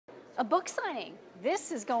a book signing.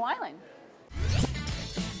 This is Go Island.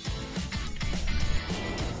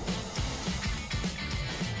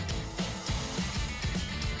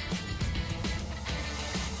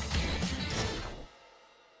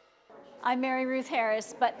 I'm Ruth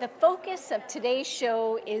Harris, but the focus of today's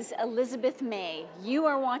show is Elizabeth May. You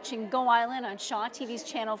are watching Go Island on Shaw TV's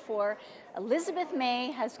Channel 4. Elizabeth May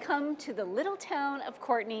has come to the little town of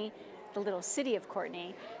Courtenay, the little city of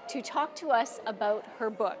Courtenay, to talk to us about her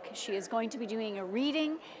book. She is going to be doing a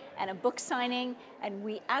reading and a book signing, and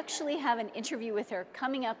we actually have an interview with her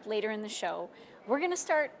coming up later in the show. We're going to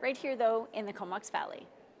start right here, though, in the Comox Valley.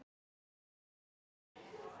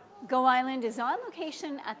 Go Island is on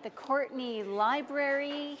location at the Courtenay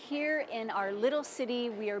Library. Here in our little city,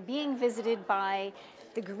 we are being visited by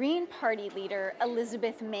the Green Party leader,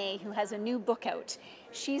 Elizabeth May, who has a new book out.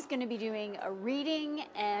 She's going to be doing a reading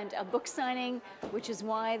and a book signing, which is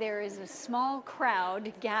why there is a small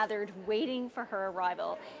crowd gathered waiting for her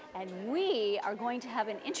arrival. And we are going to have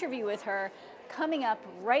an interview with her coming up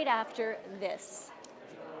right after this.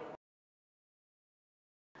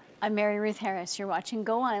 I'm Ruth Harris. You're watching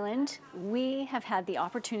Go Island. We have had the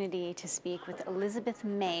opportunity to speak with Elizabeth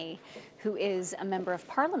May, who is a member of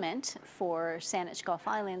Parliament for Saanich Gulf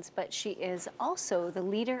Islands, but she is also the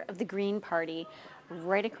leader of the Green Party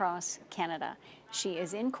right across Canada. She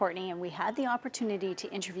is in Courtenay, and we had the opportunity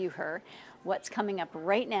to interview her. What's coming up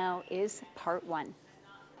right now is part one.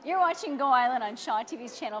 You're watching Go Island on Shaw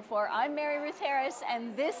TV's Channel 4. I'm Ruth Harris,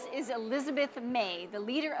 and this is Elizabeth May, the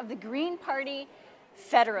leader of the Green Party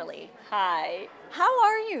federally. Hi. How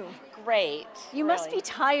are you? Great. You must be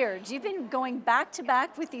tired. You've been going back to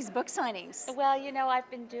back with these book signings. Well, you know, I've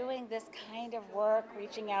been doing this kind of work,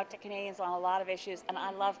 reaching out to Canadians on a lot of issues, and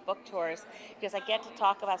I love book tours because I get to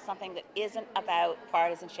talk about something that isn't about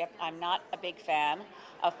partisanship. I'm not a big fan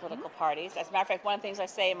of political parties. As a matter of fact, one of the things I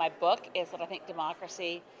say in my book is that I think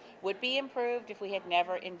democracy would be improved if we had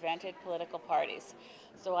never invented political parties.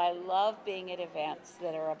 So I love being at events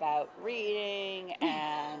that are about reading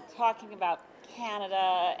and talking about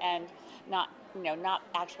Canada and not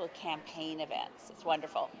actual campaign events. It's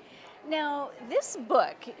wonderful. Now, this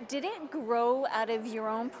book, did it grow out of your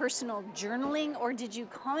own personal journaling, or did you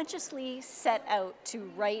consciously set out to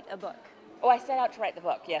write a book? Oh, I set out to write the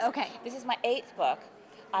book, yes. Okay. This is my 8th book.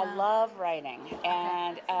 I love writing,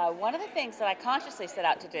 and one of the things that I consciously set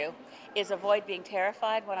out to do is avoid being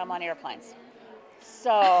terrified when I'm on airplanes.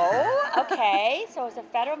 So, okay, so as a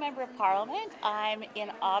federal member of Parliament, I'm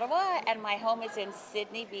in Ottawa, and my home is in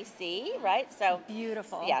Sydney, BC, right? So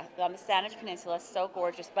beautiful. Yeah, on the Saanich Peninsula, so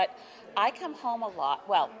gorgeous. But I come home a lot,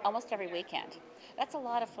 well, almost every weekend. That's a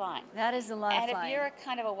lot of flying. That is a lot of flying. And if you're a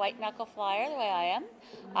kind of a white-knuckle flyer, the way I am,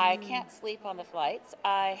 I can't sleep on the flights.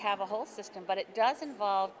 I have a whole system, but it does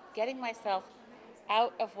involve getting myself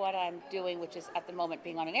out of what I'm doing, which is at the moment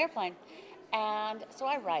being on an airplane. And so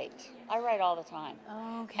I write all the time.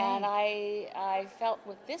 Okay. And I felt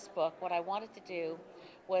with this book, what I wanted to do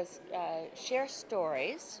was share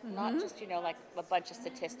stories, not just, like a bunch of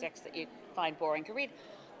statistics that you find boring to read,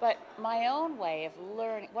 but my own way of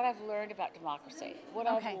learning, what I've learned about democracy, what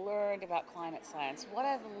I've learned about climate science, what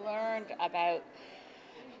I've learned about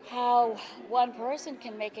how one person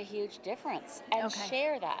can make a huge difference, and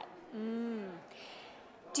share that.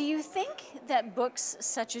 Do you think that books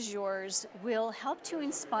such as yours will help to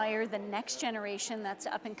inspire the next generation that's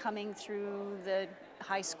up and coming through the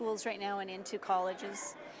high schools right now and into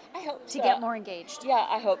colleges? I hope to get more engaged. Yeah,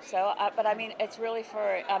 I hope so. But I mean, it's really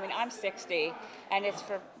for, I'm 60, and it's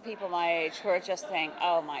for people my age who are just saying,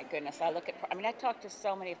 oh my goodness, I talk to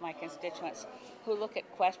so many of my constituents who look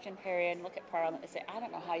at question period and look at Parliament and say, I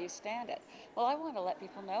don't know how you stand it. Well, I want to let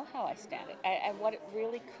people know how I stand it and what it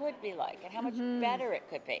really could be like and how much better it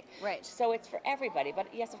could be. Right. So it's for everybody. But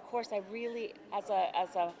yes, of course, I really, as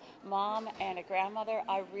a mom and a grandmother,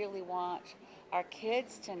 I really want our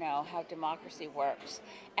kids to know how democracy works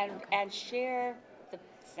and share the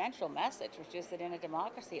essential message, which is that in a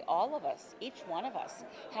democracy, all of us, each one of us,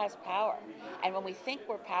 has power. And when we think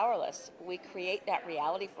we're powerless, we create that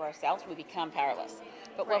reality for ourselves, we become powerless.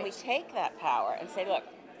 But when we take that power and say, look,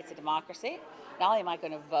 it's a democracy, not only am I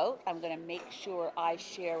going to vote, I'm going to make sure I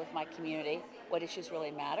share with my community what issues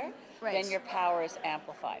really matter, then your power is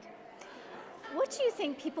amplified. What do you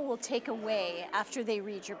think people will take away after they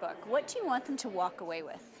read your book? What do you want them to walk away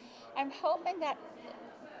with? I'm hoping that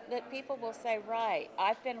people will say, right,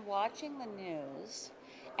 I've been watching the news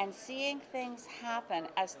and seeing things happen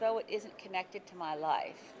as though it isn't connected to my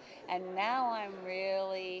life. And now I'm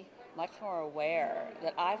really much more aware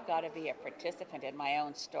that I've got to be a participant in my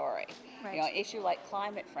own story. Right. You know, an issue like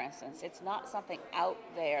climate, for instance, it's not something out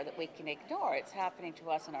there that we can ignore. It's happening to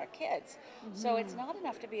us and our kids. So it's not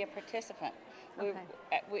enough to be a participant. Okay.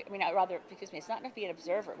 It's not enough to be an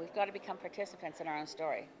observer. We've got to become participants in our own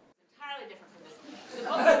story. Entirely different from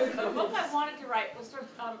this. The book I wanted to write was sort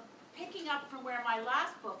of picking up from where my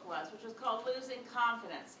last book was, which was called Losing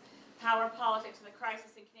Confidence, Power, Politics, and the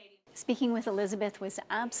Crisis in Canadian... Speaking with Elizabeth was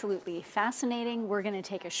absolutely fascinating. We're going to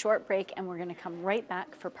take a short break and we're going to come right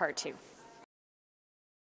back for part 2.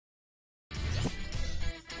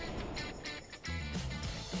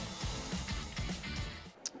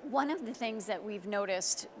 One of the things that we've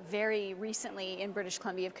noticed very recently in British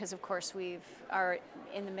Columbia, because of course we are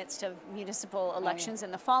in the midst of municipal elections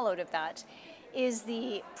and the fallout of that, is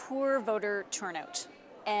the poor voter turnout.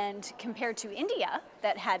 And compared to India,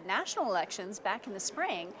 that had national elections back in the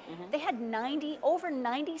spring, they had over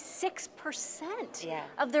 96%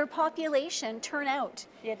 of their population turn out.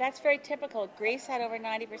 Yeah, that's very typical. Greece had over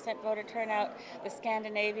 90% voter turnout. The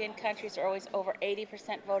Scandinavian countries are always over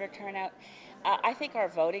 80% voter turnout. I think our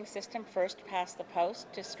voting system, first past the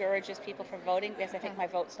post, discourages people from voting because I think my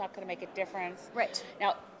vote's not going to make a difference. Right.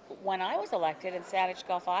 Now, when I was elected in Saanich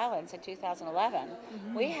Gulf Islands in 2011,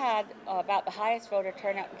 we had about the highest voter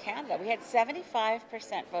turnout in Canada. We had 75%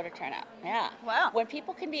 voter turnout. Yeah. Wow. When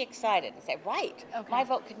people can be excited and say, right, my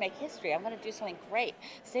vote could make history. I'm going to do something great.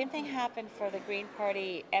 Same thing happened for the Green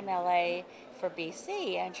Party MLA for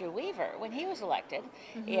BC, Andrew Weaver, when he was elected.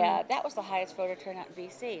 Yeah, that was the highest voter turnout in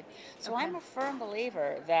BC. So I'm a firm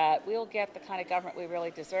believer that we'll get the kind of government we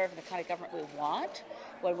really deserve and the kind of government we want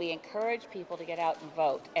when we encourage people to get out and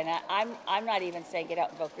vote. And I'm not even saying get out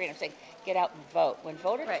and vote green, I'm saying get out and vote. When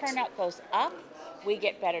voter turnout goes up, we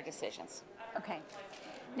get better decisions. Okay.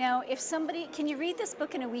 Now, if somebody, can you read this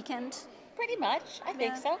book in a weekend? Pretty much, I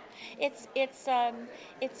think so. It's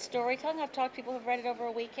storytelling. I've talked to people who've read it over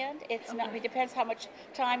a weekend. It's not. It depends how much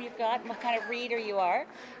time you've got and what kind of reader you are.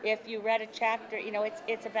 If you read a chapter, you know,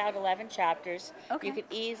 it's about 11 chapters. You could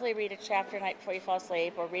easily read a chapter a night before you fall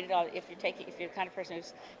asleep, or read it on if you're the kind of person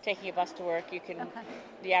who's taking a bus to work. You can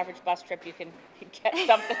the average bus trip you can get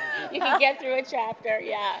something. You can get through a chapter.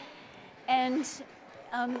 Yeah. And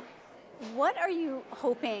what are you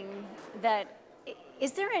hoping that?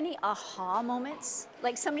 Is there any aha moments?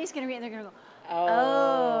 Like somebody's going to read and they're going to go,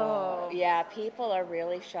 oh. Yeah, people are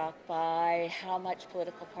really shocked by how much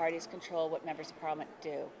political parties control what members of parliament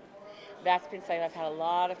do. That's been something I've had a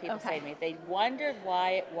lot of people say to me. They wondered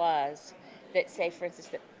why it was that, say, for instance,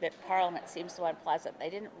 that parliament seems so unpleasant. They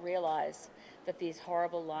didn't realize that these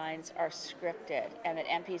horrible lines are scripted and that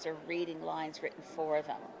MPs are reading lines written for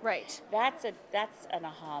them. Right. That's an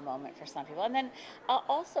aha moment for some people. And then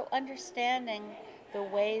also understanding the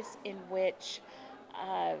ways in which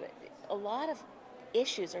a lot of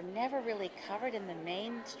issues are never really covered in the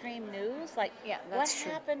mainstream news. Like, what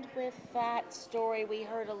happened with that story? We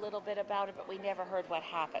heard a little bit about it, but we never heard what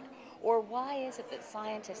happened. Or why is it that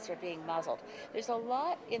scientists are being muzzled? There's a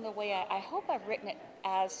lot in the way I hope I've written it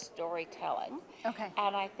as storytelling.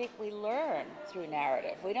 And I think we learn through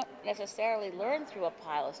narrative. We don't necessarily learn through a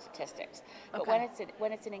pile of statistics, but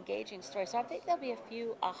when it's an engaging story. So I think there'll be a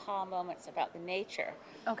few aha moments about the nature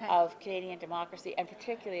of Canadian democracy, and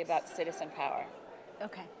particularly about citizen power.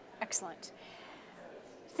 Okay, excellent.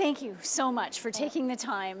 Thank you so much for taking the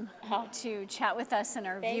time to chat with us and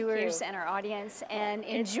our viewers and our audience, and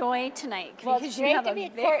enjoy tonight. Well, it's great to be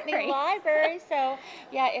at Courtenay Library. So,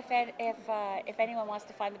 yeah, if anyone wants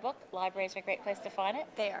to find the book, libraries are a great place to find it.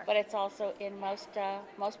 They are. But it's also in most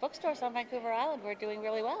bookstores on Vancouver Island. We're doing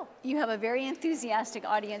really well. You have a very enthusiastic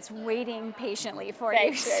audience waiting patiently for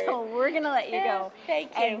you. So we're going to let you go.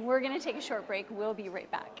 Thank you. And we're going to take a short break. We'll be right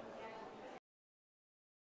back.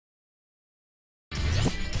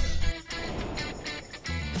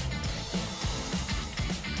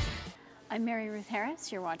 I'm Mary Ruth Harris.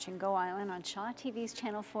 You're watching Go Island on Shaw TV's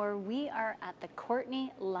Channel 4. We are at the Courtenay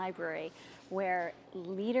Library, where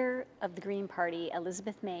leader of the Green Party,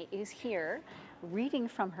 Elizabeth May, is here reading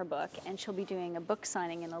from her book, and she'll be doing a book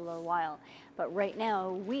signing in a little while. But right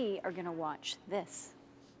now, we are going to watch this.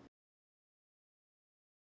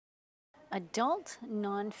 Adult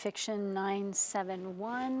Nonfiction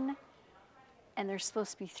 971, and there's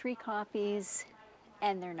supposed to be 3 copies.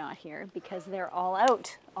 And they're not here because they're all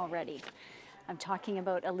out already. I'm talking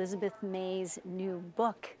about Elizabeth May's new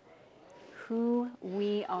book, Who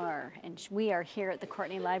We Are. And we are here at the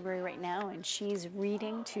Courtenay Library right now, and she's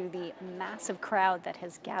reading to the massive crowd that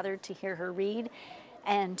has gathered to hear her read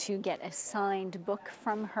and to get a signed book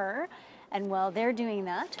from her. And while they're doing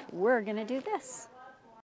that, we're gonna do this.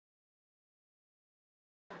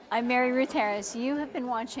 I'm Mary Ruth Harris. You have been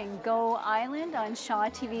watching Go Island on Shaw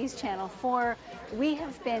TV's Channel 4. We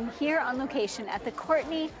have been here on location at the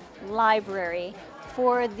Courtenay Library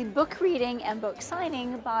for the book reading and book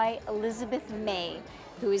signing by Elizabeth May,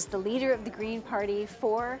 who is the leader of the Green Party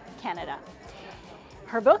for Canada.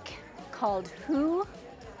 Her book, called Who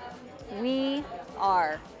We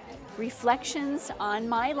Are, Reflections on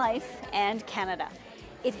My Life and Canada.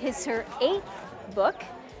 It is her 8th book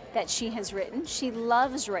that she has written. She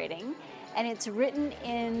loves writing, and it's written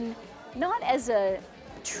in not as a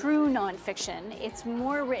true nonfiction, it's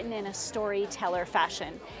more written in a storyteller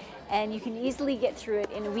fashion. And you can easily get through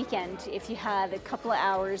it in a weekend if you had a couple of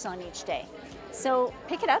hours on each day. So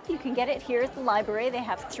pick it up. You can get it here at the library. They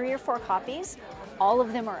have 3 or 4 copies. All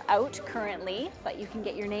of them are out currently, but you can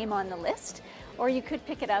get your name on the list, or you could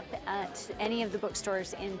pick it up at any of the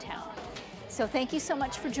bookstores in town. So thank you so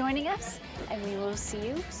much for joining us, and we will see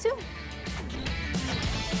you soon.